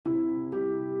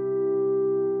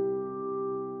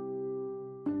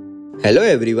Hello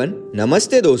everyone,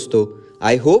 Namaste dosto.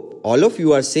 I hope all of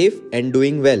you are safe and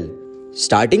doing well.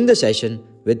 Starting the session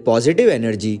with positive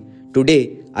energy,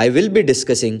 today I will be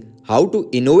discussing how to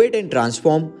innovate and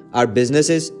transform our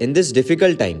businesses in this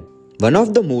difficult time. One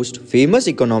of the most famous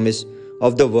economists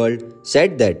of the world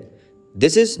said that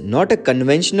this is not a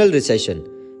conventional recession.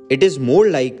 It is more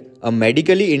like a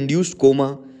medically induced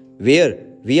coma where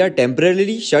we are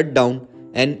temporarily shut down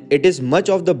and it is much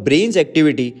of the brain's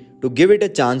activity to give it a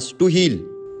chance to heal.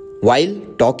 While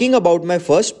talking about my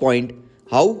first point,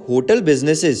 how hotel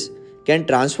businesses can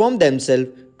transform themselves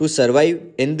to survive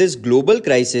in this global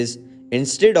crisis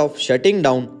instead of shutting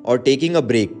down or taking a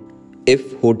break.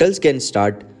 If hotels can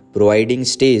start providing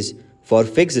stays for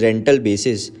fixed rental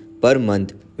basis per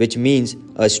month, which means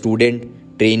a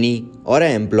student, trainee, or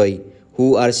an employee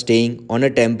who are staying on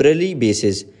a temporary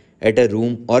basis at a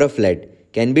room or a flat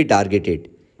can be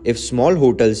targeted. If small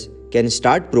hotels can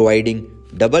start providing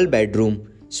double bedroom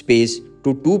space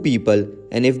to two people,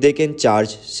 and if they can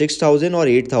charge 6,000 or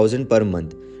 8,000 per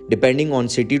month depending on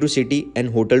city to city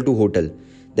and hotel to hotel,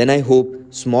 then I hope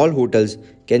small hotels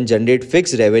can generate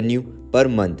fixed revenue per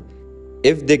month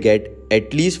if they get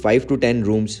at least 5 to 10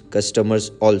 rooms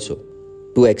customers also.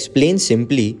 To explain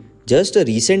simply, just a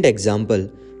recent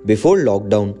example, before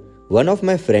lockdown, one of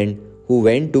my friend who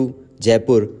went to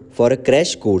Jaipur for a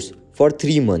crash course for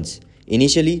 3 months.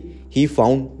 Initially, he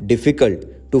found difficult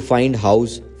to find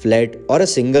house, flat or a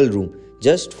single room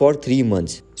just for 3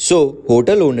 months. So,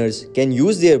 hotel owners can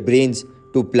use their brains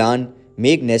to plan,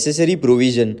 make necessary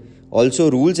provision, also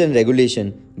rules and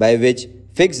regulation by which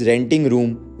fixed renting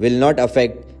room will not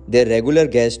affect their regular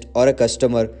guest or a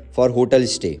customer for hotel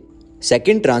stay.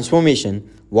 Second transformation,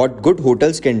 what good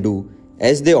hotels can do,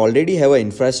 as they already have an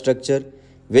infrastructure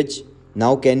which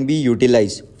now can be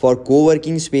utilized for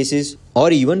co-working spaces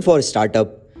or even for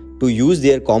startup to use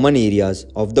their common areas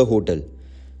of the hotel.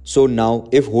 So now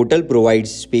if hotel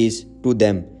provides space to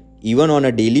them even on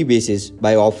a daily basis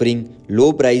by offering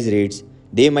low price rates,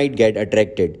 they might get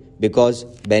attracted because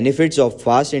benefits of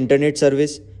fast internet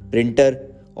service, printer,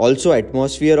 also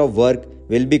atmosphere of work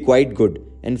will be quite good,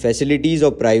 and facilities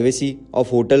of privacy of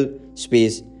hotel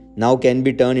space now can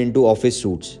be turned into office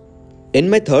suites.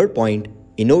 In my third point,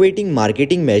 innovating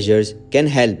marketing measures can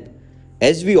help.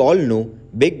 As we all know,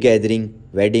 big gathering,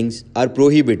 weddings are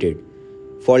prohibited.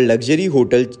 For luxury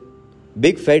hotels,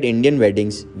 big fat Indian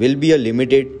weddings will be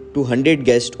limited to 100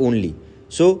 guests only.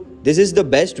 So, this is the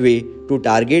best way to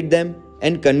target them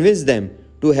and convince them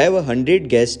to have a 100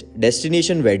 guest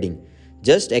destination wedding.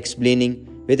 Just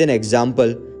explaining with an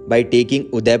example by taking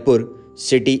Udaipur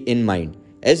city in mind.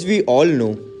 As we all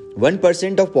know,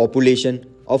 1% of population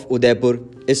of Udaipur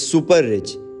is super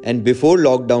rich, and before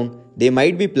lockdown, they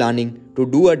might be planning to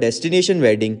do a destination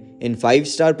wedding in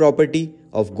 5-star property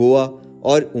of Goa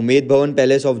or Umaid Bhawan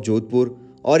Palace of Jodhpur,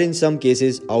 or in some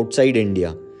cases outside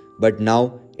India. But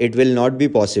now it will not be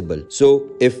possible. So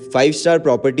if 5-star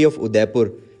property of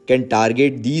Udaipur can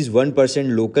target these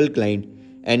 1% local client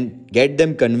and get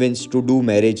them convinced to do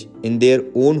marriage in their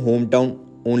own hometown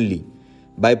only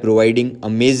by providing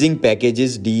amazing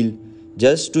packages deal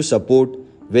just to support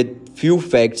with few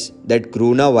facts that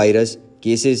coronavirus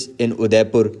cases in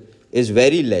Udaipur is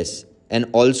very less, and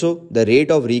also the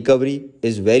rate of recovery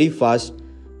is very fast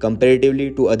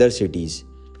comparatively to other cities.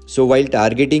 So while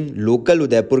targeting local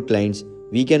Udaipur clients,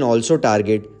 we can also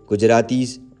target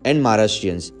Gujaratis and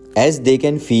Maharashtrians, as they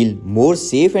can feel more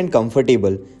safe and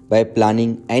comfortable by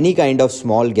planning any kind of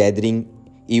small gathering,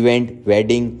 event,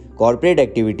 wedding, corporate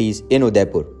activities in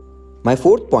Udaipur. My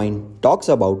fourth point talks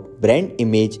about brand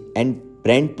image and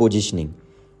brand positioning,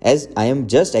 as I am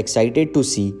just excited to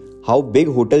see how big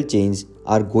hotel chains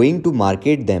are going to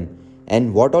market them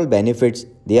and what all benefits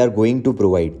they are going to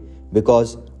provide,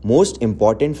 because most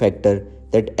important factor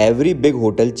that every big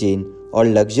hotel chain or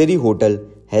luxury hotel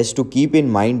has to keep in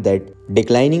mind that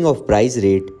declining of price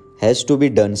rate has to be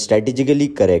done strategically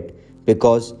correct,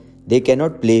 because they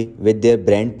cannot play with their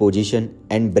brand position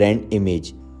and brand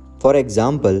image. For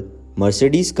example,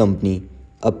 Mercedes company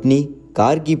अपनी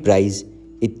car की price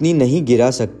इतनी नहीं गिरा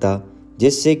सकता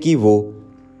जिससे कि वो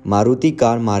Maruti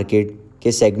car market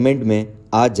के सेगमेंट में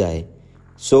आ जाए.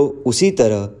 सो उसी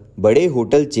तरह बड़े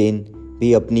होटल चेन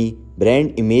भी अपनी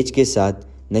ब्रांड इमेज के साथ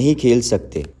नहीं खेल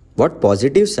सकते. What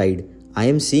positive side I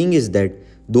am seeing is that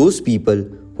those people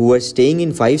who were staying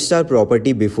in 5-star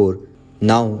property before,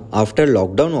 now after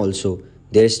lockdown also,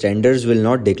 their standards will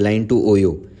not decline to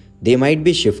OYO. They might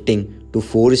be shifting to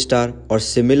 4-star or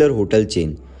similar hotel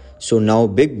chain. So now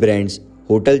big brands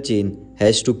hotel chain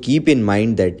has to keep in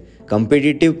mind that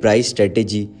competitive price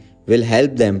strategy will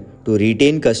help them to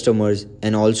retain customers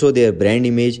and also their brand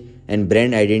image and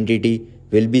brand identity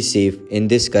will be safe in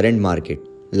this current market.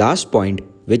 Last point,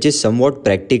 which is somewhat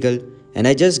practical, and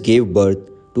I just gave birth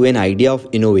to an idea of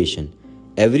innovation.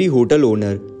 Every hotel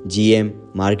owner, GM,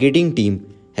 marketing team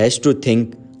has to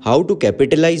think how to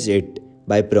capitalize it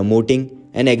by promoting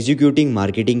and executing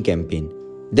marketing campaign.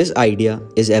 This idea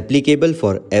is applicable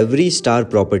for every star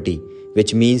property,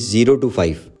 which means 0 to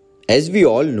 5. As we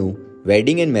all know,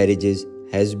 wedding and marriages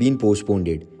has been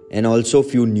postponed and also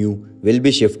few new will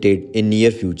be shifted in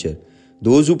near future.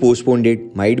 Those who postponed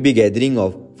it might be gathering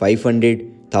of 500,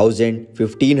 1000,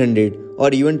 1500 or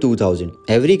even 2000.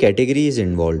 Every category is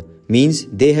involved, means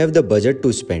they have the budget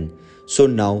to spend. So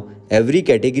now every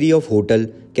category of hotel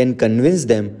can convince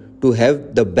them to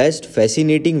have the best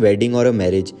fascinating wedding or a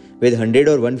marriage with 100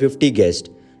 or 150 guests,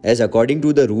 as according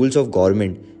to the rules of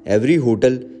government, every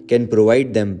hotel can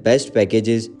provide them best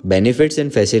packages, benefits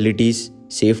and facilities,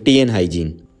 safety and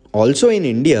hygiene. Also in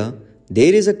India,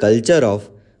 there is a culture of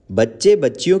बच्चे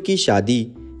बच्चियों की शादी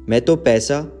में तो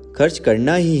पैसा खर्च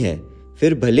करना ही है,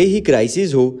 फिर भले ही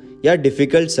क्राइसिस हो या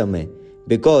डिफ़िकल्ट समय,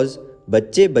 बिकॉज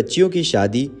बच्चे बच्चियों की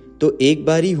शादी तो एक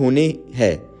बार ही होने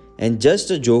है. And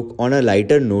just a joke on a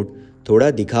lighter note, थोड़ा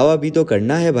दिखावा भी तो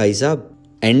करना है भाई साहब.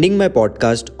 Ending my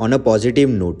podcast on a positive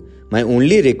note, my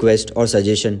only request और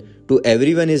suggestion to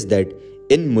everyone is that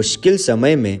इन मुश्किल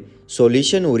समय में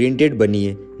सॉल्यूशन ओरिएंटेड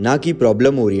बनिए, ना कि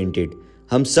प्रॉब्लम ओरिएंटेड.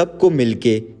 हम सबको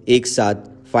मिलके एक साथ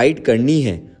फाइट करनी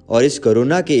है और इस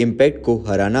कोरोना के इम्पैक्ट को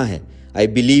हराना है. I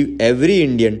believe every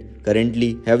Indian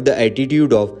currently have the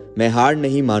attitude of मैं हार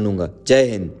नहीं मानूंगा. जय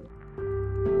Hind.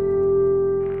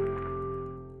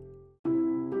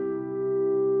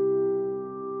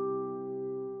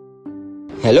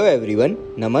 Hello everyone,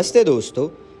 Namaste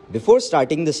dosto. Before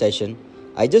starting the session,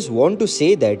 I just want to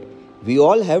say that we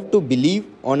all have to believe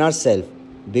on ourselves,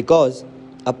 because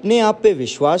अपने आप पे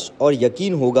विश्वास और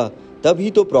यकीन होगा तभी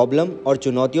तो प्रॉब्लम और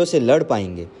चुनौतियों से लड़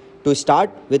पाएंगे. To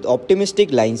start with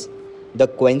optimistic lines, the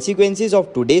consequences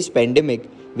of today's pandemic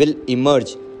will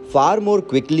emerge far more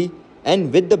quickly,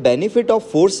 and with the benefit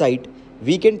of foresight,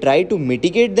 we can try to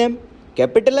mitigate them,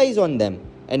 capitalize on them,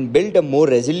 and build a more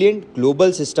resilient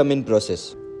global system in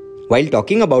process. While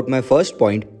talking about my first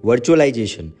point,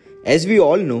 virtualization, as we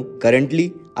all know,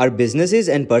 currently our businesses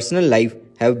and personal life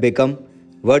have become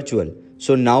virtual.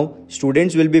 So now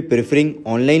students will be preferring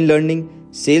online learning,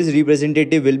 sales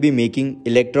representative will be making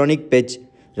electronic pitch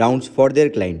rounds for their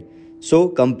client. So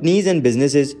companies and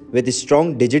businesses with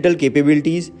strong digital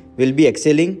capabilities will be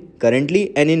excelling currently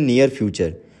and in near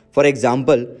future. For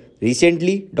example,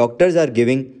 recently doctors are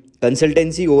giving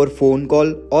consultancy over phone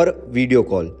call or video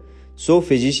call. So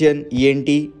physician, ENT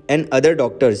and other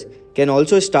doctors can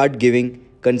also start giving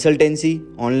consultancy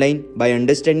online by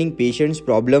understanding patient's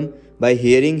problem, by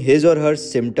hearing his or her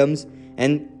symptoms,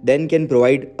 and then can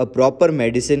provide a proper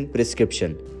medicine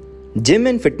prescription. Gym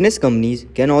and fitness companies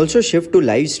can also shift to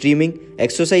live streaming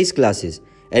exercise classes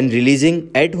and releasing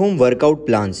at-home workout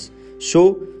plans.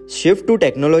 So shift to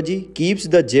technology keeps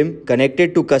the gym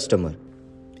connected to customer.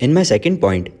 In my second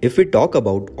point, if we talk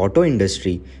about auto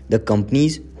industry, the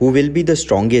companies who will be the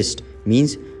strongest,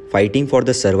 means fighting for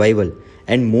the survival,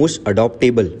 and most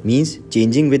adaptable, means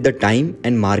changing with the time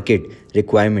and market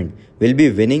requirement, will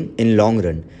be winning in long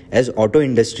run, as auto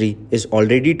industry is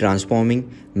already transforming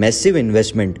massive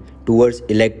investment towards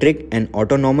electric and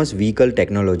autonomous vehicle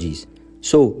technologies.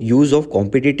 So use of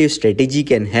competitive strategy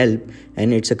can help,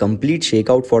 and it's a complete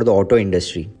shakeout for the auto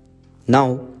industry.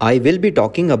 Now I will be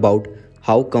talking about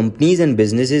how companies and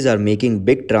businesses are making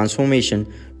big transformation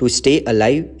to stay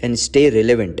alive and stay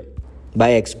relevant,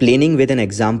 by explaining with an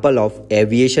example of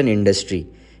aviation industry.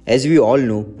 As we all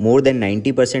know, more than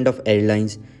 90% of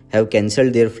airlines have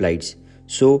cancelled their flights.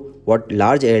 So what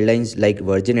large airlines like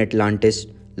Virgin Atlantis,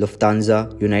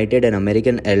 Lufthansa, United and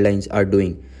American Airlines are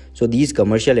doing. So these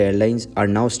commercial airlines are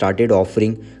now started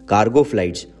offering cargo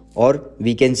flights, or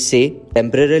we can say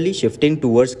temporarily shifting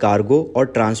towards cargo or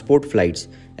transport flights,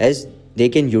 as they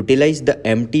can utilize the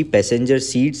empty passenger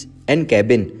seats and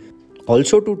cabin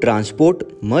also to transport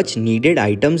much needed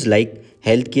items like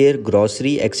healthcare,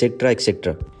 grocery, etc.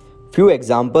 etc. Few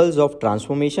examples of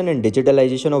transformation and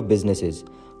digitalization of businesses.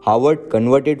 Harvard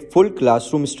converted full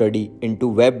classroom study into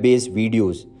web-based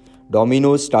videos.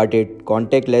 Domino's started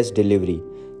contactless delivery.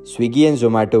 Swiggy and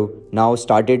Zomato now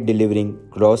started delivering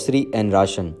grocery and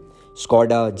ration.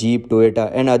 Skoda, Jeep, Toyota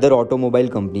and other automobile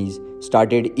companies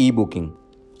started e-booking.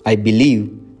 I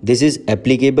believe this is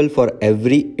applicable for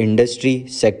every industry,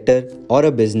 sector or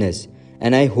a business,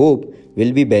 and I hope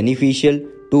will be beneficial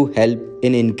to help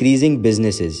in increasing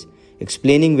businesses.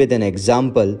 Explaining with an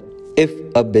example, if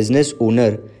a business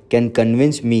owner can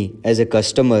convince me as a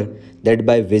customer that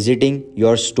by visiting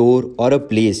your store or a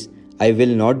place, I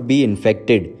will not be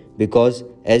infected because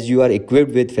as you are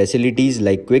equipped with facilities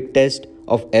like quick test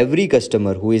of every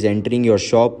customer who is entering your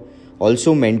shop,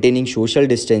 also maintaining social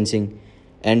distancing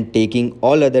and taking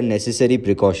all other necessary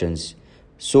precautions.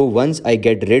 So once I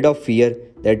get rid of fear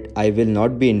that I will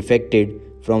not be infected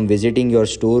from visiting your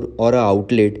store or a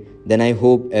outlet, then I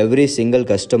hope every single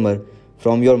customer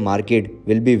from your market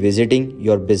will be visiting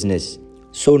your business.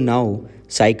 So now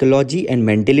psychology and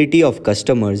mentality of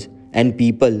customers and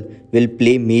people will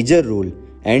play major role,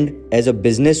 and as a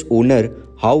business owner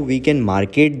how we can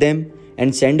market them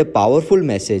and send a powerful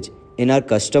message in our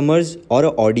customers or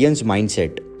audience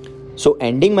mindset. So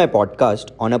ending my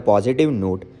podcast on a positive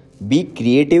note, be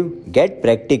creative, get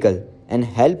practical and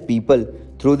help people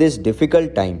through this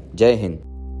difficult time. Jai Hind.